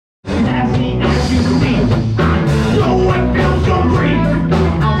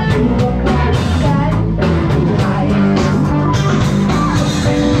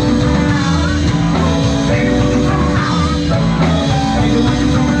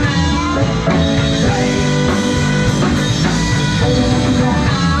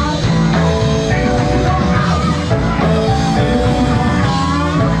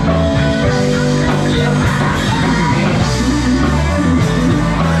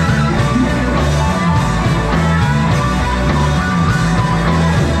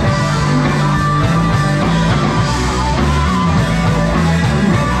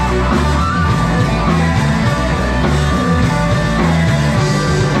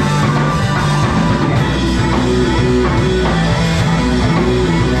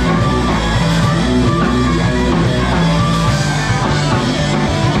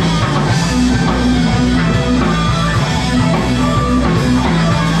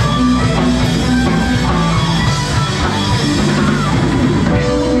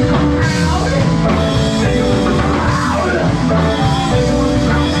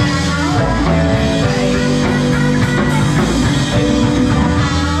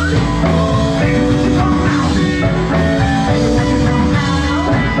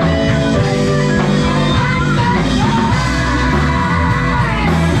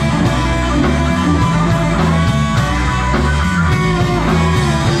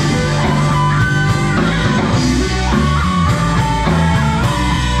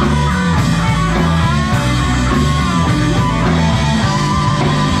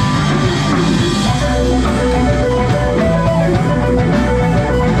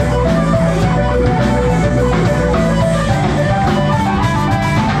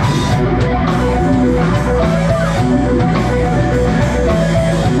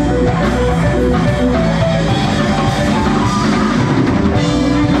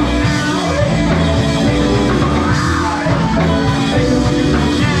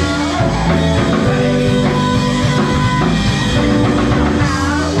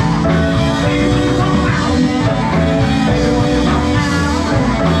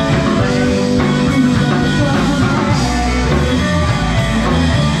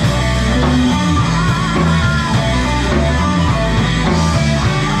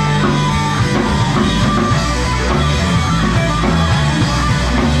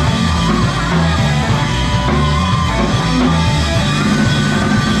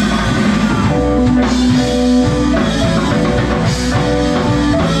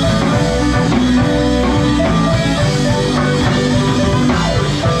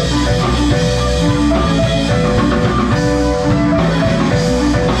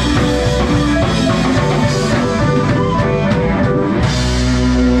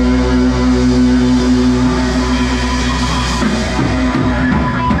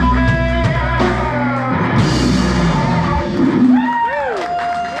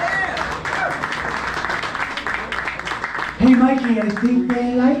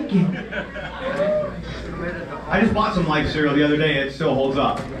Life cereal the other day. It still holds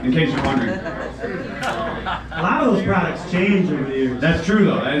up, in case you're wondering. A lot of those products change over the years. That's true,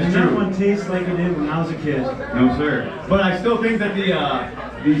 though. That is and true. that one tastes like it did when I was a kid. No, sir. But I still think that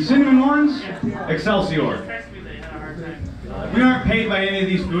the cinnamon ones, Excelsior. We aren't paid by any of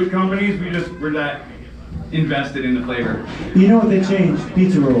these food companies. We're that invested in the flavor. You know what they changed?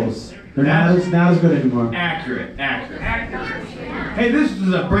 Pizza rolls. They're not as good anymore. Accurate. Hey, this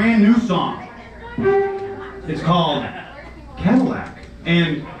is a brand new song. It's called Cadillac.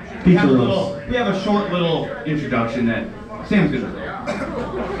 And we have a short little introduction that Sam's gonna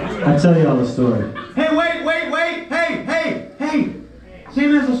do. I'll tell you all the story. Hey, wait! Hey!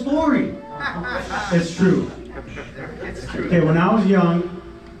 Sam has a story. It's true. Okay, when I was young,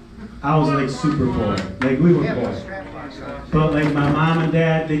 I was like super poor. Like we were poor. But like my mom and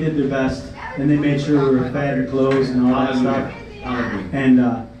dad, they did their best, and they made sure we were fed and clothes and all that stuff. And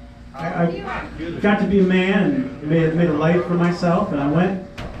I got to be a man and made a life for myself, and I went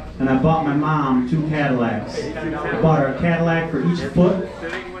and I bought my mom 2 Cadillacs. I bought her a Cadillac for each foot,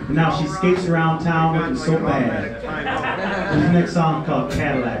 and now she skates around town looking so bad. There's the next song called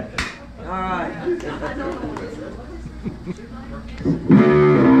Cadillac. All right.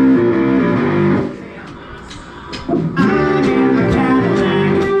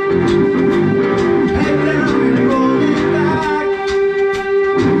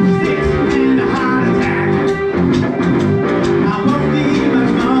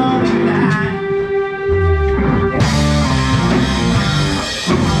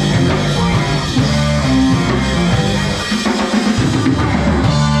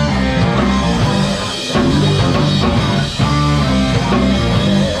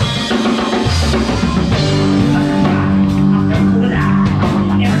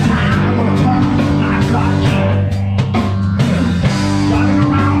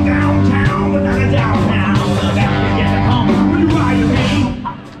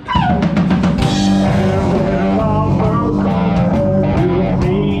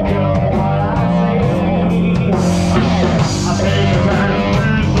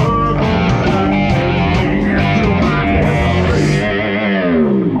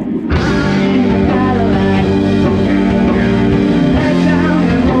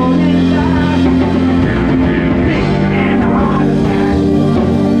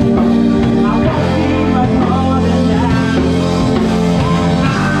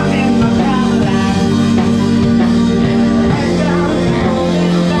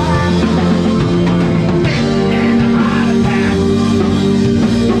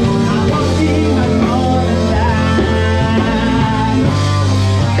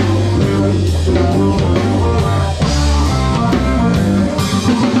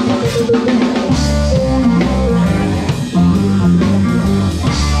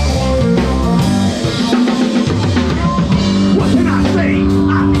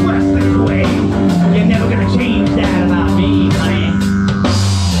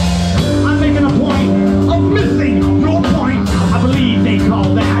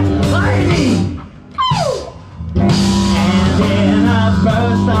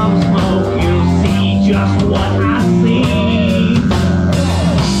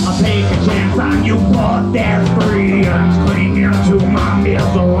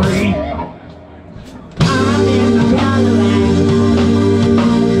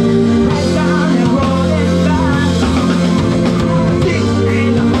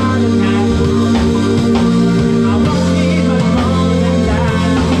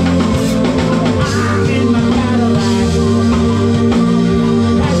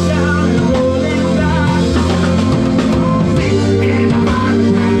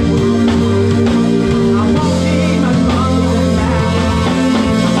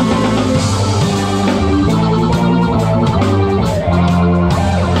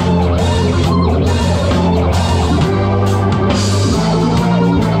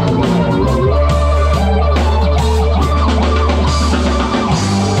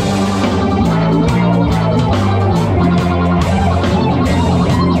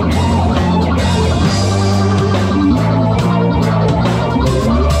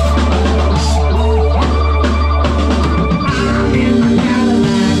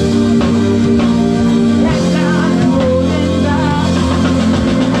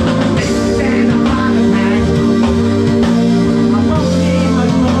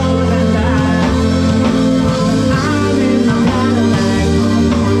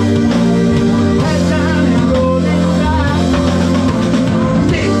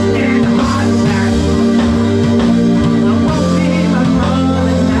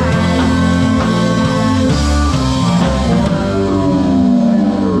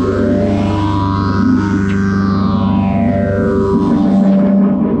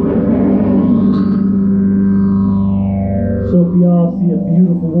 y'all see a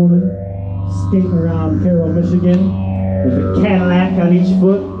beautiful woman skating around Carroll, Michigan with a Cadillac on each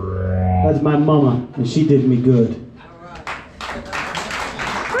foot, that's my mama, and she did me good.